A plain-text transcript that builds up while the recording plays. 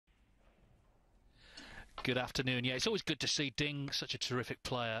Good afternoon. Yeah, it's always good to see Ding, such a terrific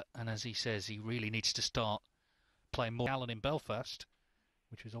player, and as he says, he really needs to start playing more. Allen in Belfast,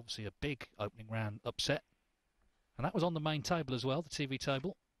 which was obviously a big opening round upset, and that was on the main table as well, the TV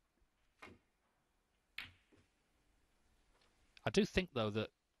table. I do think, though, that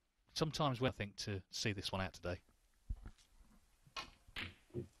sometimes we're think to see this one out today.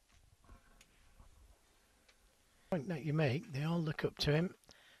 Point that you make, they all look up to him,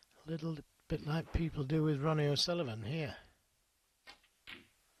 a little bit like people do with Ronnie O'Sullivan here.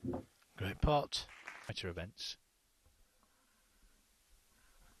 Great pot. Better events.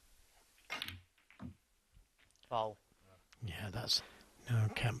 Foul. Yeah, that's... No,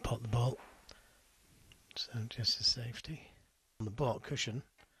 can't pot the ball. So just a safety. On the ball cushion.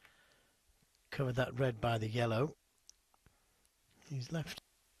 Covered that red by the yellow. He's left.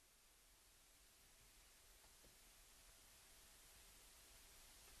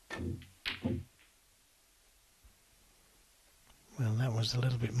 Well, that was a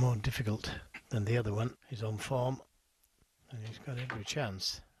little bit more difficult than the other one. He's on form and he's got every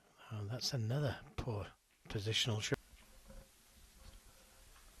chance. Oh, that's another poor positional shot.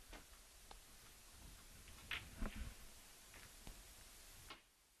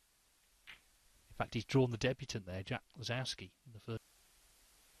 In fact, he's drawn the debutant there, Jack Lazowski, in the first.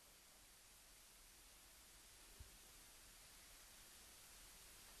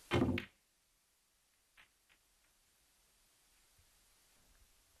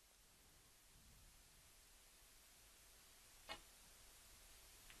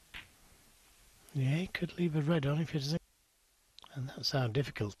 Yeah, he could leave a red on if he doesn't. And that's how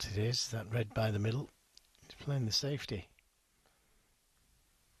difficult it is, that red by the middle. He's playing the safety.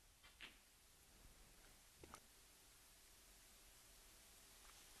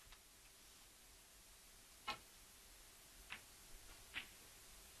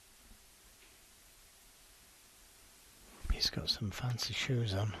 He's got some fancy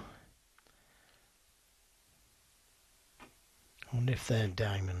shoes on. I wonder if they're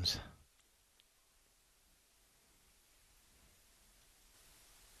diamonds.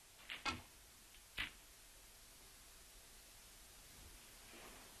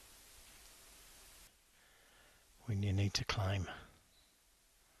 When you need to climb.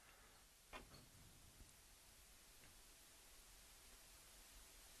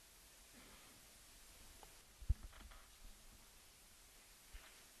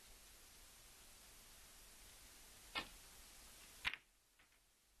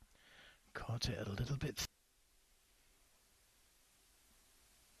 Caught it a little bit.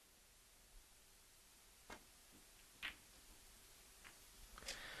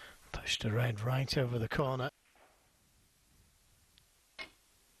 Pushed a red right over the corner.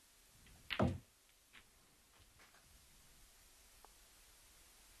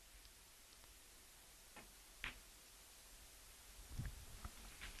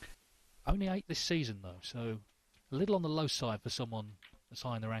 Only 8 this season, though, so a little on the low side for someone as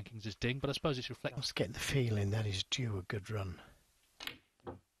high in the rankings as Ding, but I suppose it's I reflective. was getting the feeling that he's due a good run.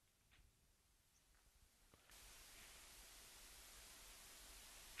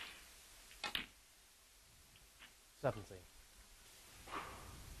 Seventeen.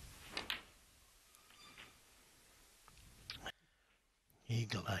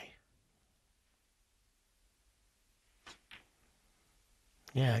 Eagle eye.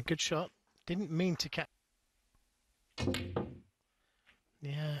 Yeah, good shot. Didn't mean to catch.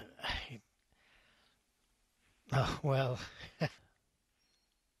 Yeah. Oh, well.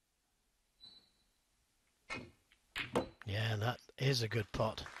 Yeah, that is a good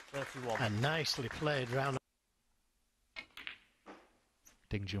pot. 31. And nicely played round.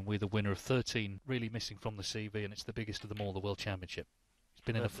 Ding Junhui, the winner of 13, really missing from the CV, and it's the biggest of them all, the World Championship. He's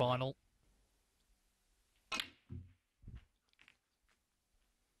been in a final.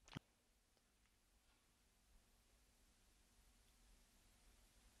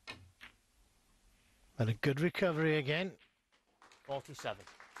 And a good recovery again. 47.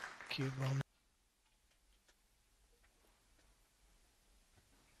 Cube on.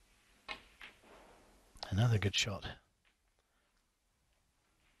 Another good shot.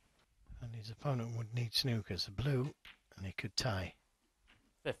 And his opponent would need snookers, a blue, and he could tie.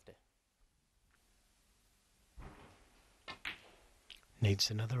 50. Needs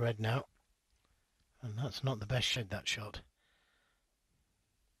another red now. And that's not the best shed, that shot.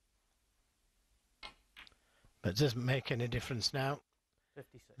 But it doesn't make any difference now.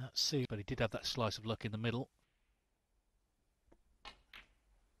 56. That's C. But he did have that slice of luck in the middle.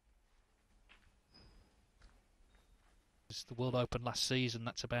 It's the World Open last season,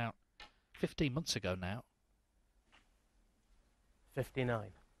 that's about 15 months ago now. 59.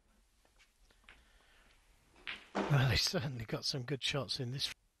 Well, he's certainly got some good shots in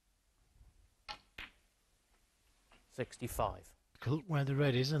this. 65. Where the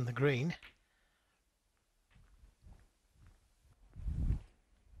red is and the green.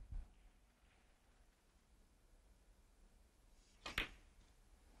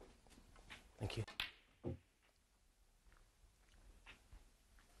 Thank you.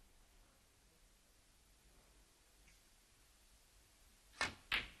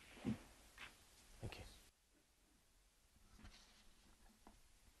 Thank you.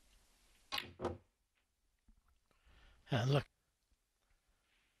 And look.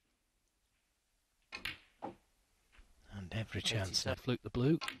 And every chance. Fluke the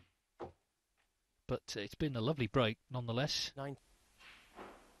blue. But it's been a lovely break nonetheless. 9.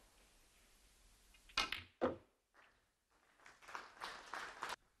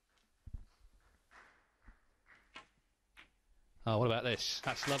 Oh, what about this?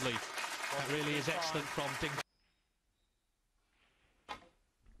 That's lovely. That really is excellent from Ding.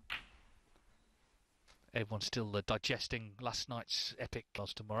 Everyone's still digesting last night's epic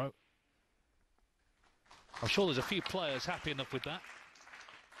loss tomorrow. I'm sure there's a few players happy enough with that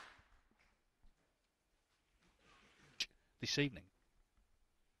this evening.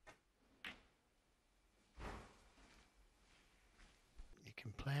 You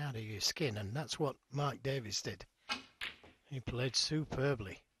can play out of your skin, and that's what Mark Davis did. He played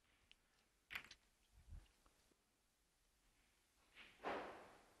superbly.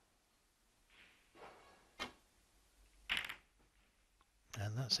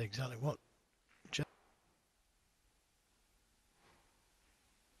 And that's exactly what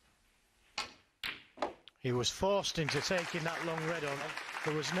he was forced into taking that long red on.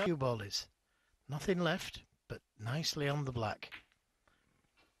 There was no cue ballies. Nothing left, but nicely on the black.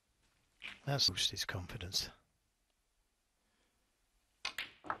 That's boosted his confidence.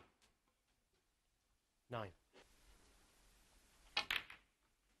 9.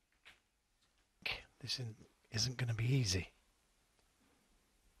 This isn't going to be easy.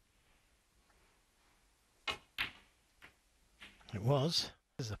 It was.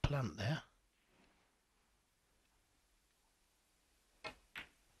 There's a plant there.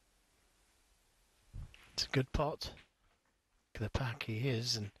 It's a good pot. Look at the pack he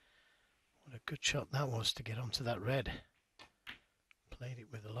is, and what a good shot that was to get onto that red. Played it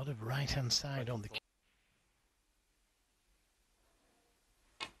with a lot of right-hand side on the...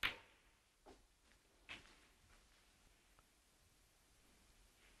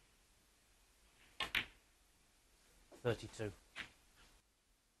 $32.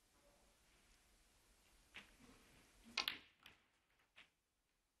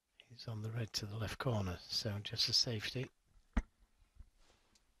 He's on the red to the left corner, so just a safety.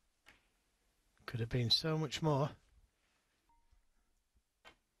 Could have been so much more.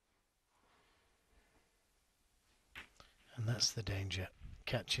 And that's the danger,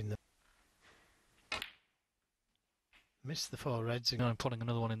 catching the... Missed the 4 reds. I'm putting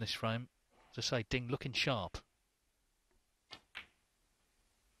another one in this frame. As I say, Ding looking sharp.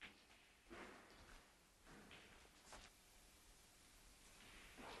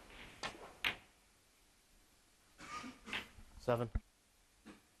 Seven.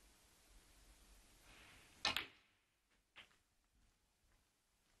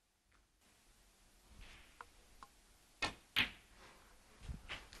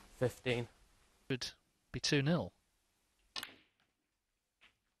 $15. Would be 2-0.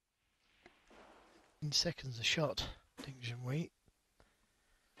 In seconds a shot, Junhui.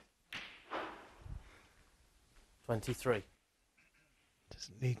 23.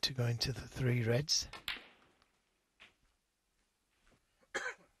 Doesn't need to go into the 3 reds.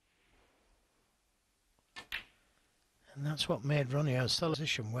 And that's what made Ronnie a solid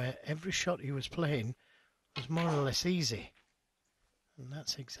position, where every shot he was playing was more or less easy. And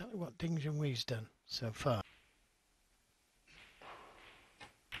that's exactly what Ding Junhui's done so far.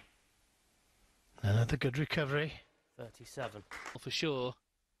 Another good recovery. 37. Well, for sure,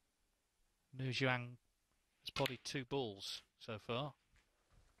 Zhuang has potted 2 balls so far.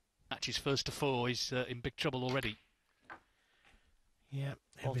 Matches first to 4, he's in big trouble already. Yeah,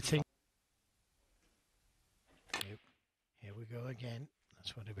 everything. Here we go again.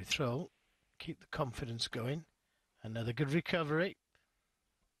 That's what we throw. Keep the confidence going. Another good recovery.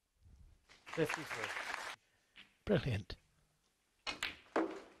 53. Brilliant.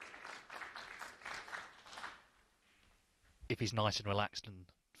 If he's nice and relaxed and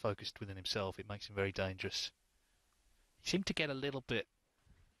focused within himself, it makes him very dangerous. He seemed to get a little bit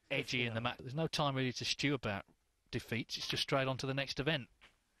edgy in the match. There's no time really to stew about defeats. It's just straight on to the next event.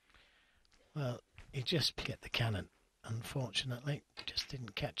 Well, he just get the cannon. Unfortunately, just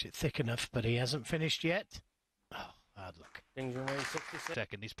didn't catch it thick enough, but he hasn't finished yet. Oh, bad luck. Ding Junhui 66.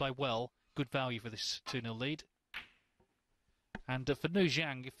 Second, he's played well. Good value for this 2-0 lead. And for Nu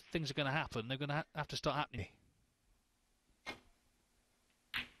Zhuang, if things are going to happen, they're going to have to start happening.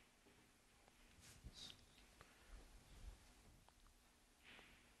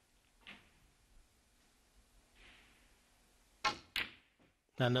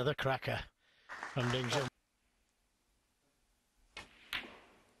 Another cracker from Ding Junhui.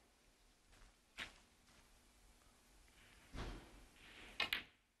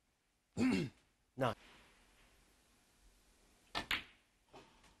 No.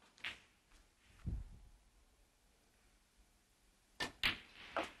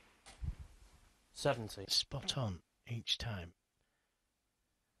 $70. Spot on each time.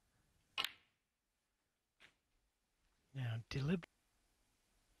 Now, deliberate.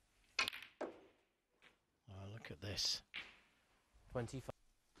 Oh, look at this. 25.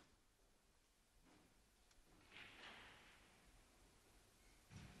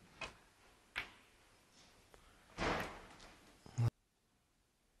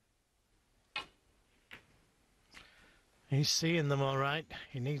 He's seeing them all right.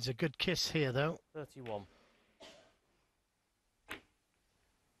 He needs a good kiss here, though. 31.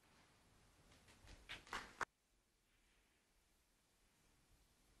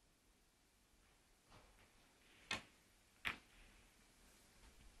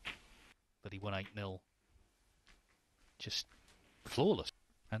 But he won 8-0. Just flawless.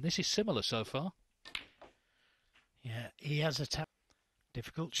 And this is similar so far. Yeah, he has attacked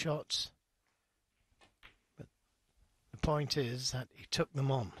difficult shots. But the point is that he took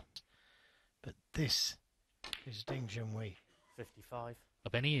them on. But this is Ding Junhui. 55.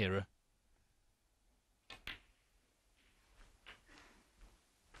 Of any era.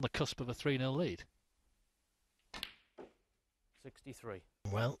 On the cusp of a 3-0 lead. 63.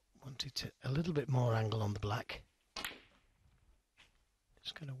 Well, wanted to, a little bit more angle on the black.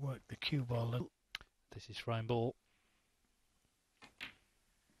 Just going to work the cue ball a little. This is frame ball.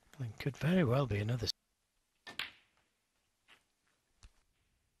 It could very well be another.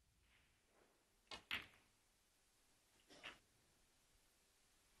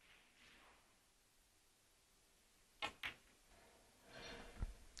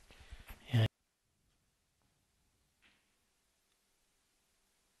 Yeah.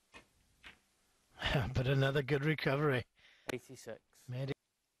 But another good recovery. 86. Made it.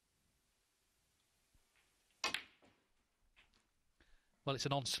 Well, it's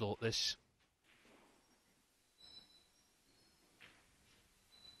an onslaught, this.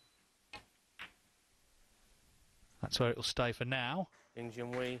 That's where it'll stay for now. Ding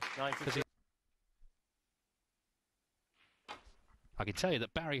Junhui 92. I can tell you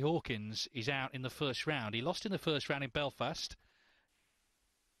that Barry Hawkins is out in the first round. He lost in the first round in Belfast.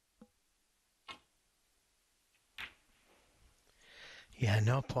 Yeah,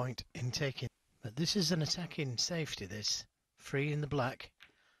 no point in taking. But this is an attacking safety, this. Free in the black.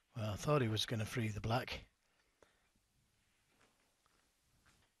 Well, I thought he was going to free the black.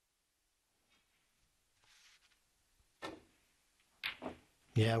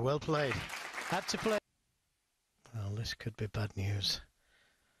 Yeah, well played. Had to play. Well, this could be bad news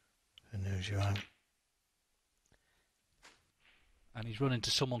for Nu Zhuang. And he's run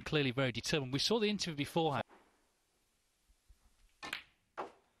into someone clearly very determined. We saw the interview beforehand.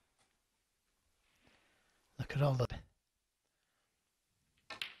 Look at all the...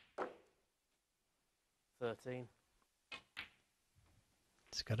 13.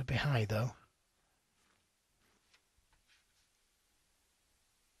 It's got to be high, though.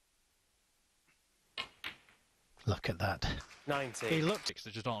 Look at that. 90. He looked...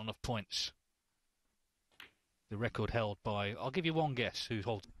 There just aren't enough points. The record held by... I'll give you one guess who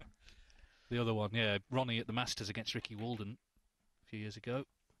holds the other one. Yeah, Ronnie at the Masters against Ricky Walden a few years ago.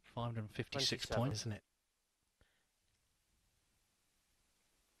 556 27. points. Isn't it?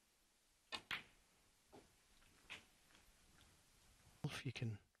 If you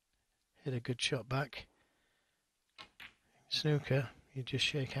can hit a good shot back. Snooker, you just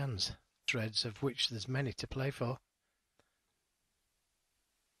shake hands. Threads, of which there's many to play for.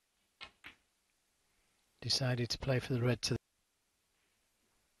 Decided to play for the red to the...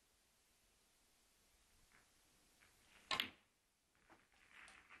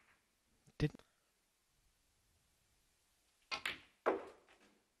 Didn't...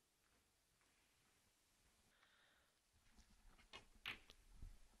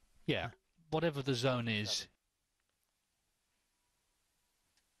 Yeah, whatever the zone is.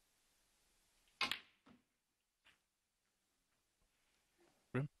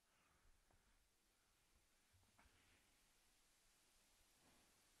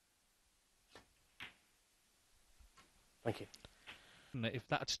 Thank you. And if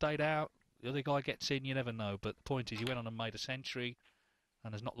that had stayed out, the other guy gets in, you never know. But the point is, he went on and made a century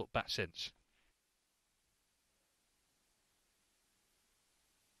and has not looked back since.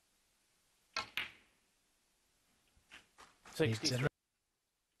 This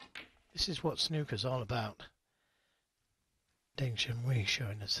is what snooker's all about. Junhui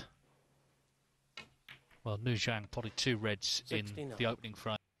showing us. Well, Zhuang plotted 2 reds 69. in the opening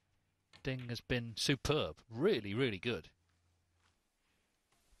frame. Ding has been superb. Really, really good.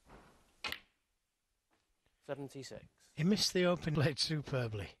 76. He missed the open played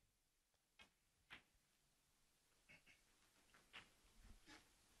superbly.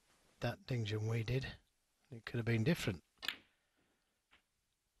 That Junhui did. It could have been different.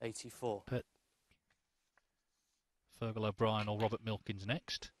 84. But Fergal O'Brien or Robert Milkins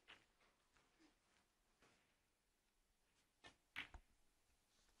next.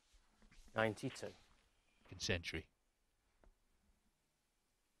 $92. In century.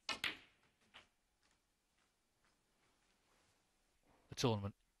 The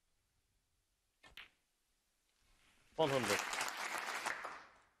tournament. 100.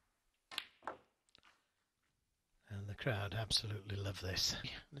 and the crowd absolutely love this.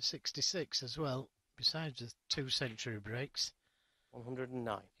 And the 66 as well, besides the 2 century breaks.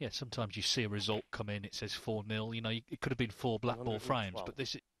 109. Yeah, sometimes you see a result come in, it says 4-0. You know, it could have been 4 black ball frames, but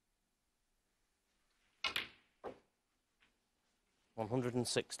this is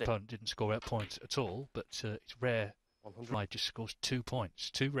 160. opponent didn't score out points at all, but it's rare. 100. Right, just scores 2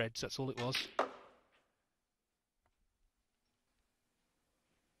 points. 2 reds, that's all it was.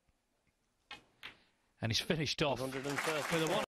 And he's finished off 130. with a 1.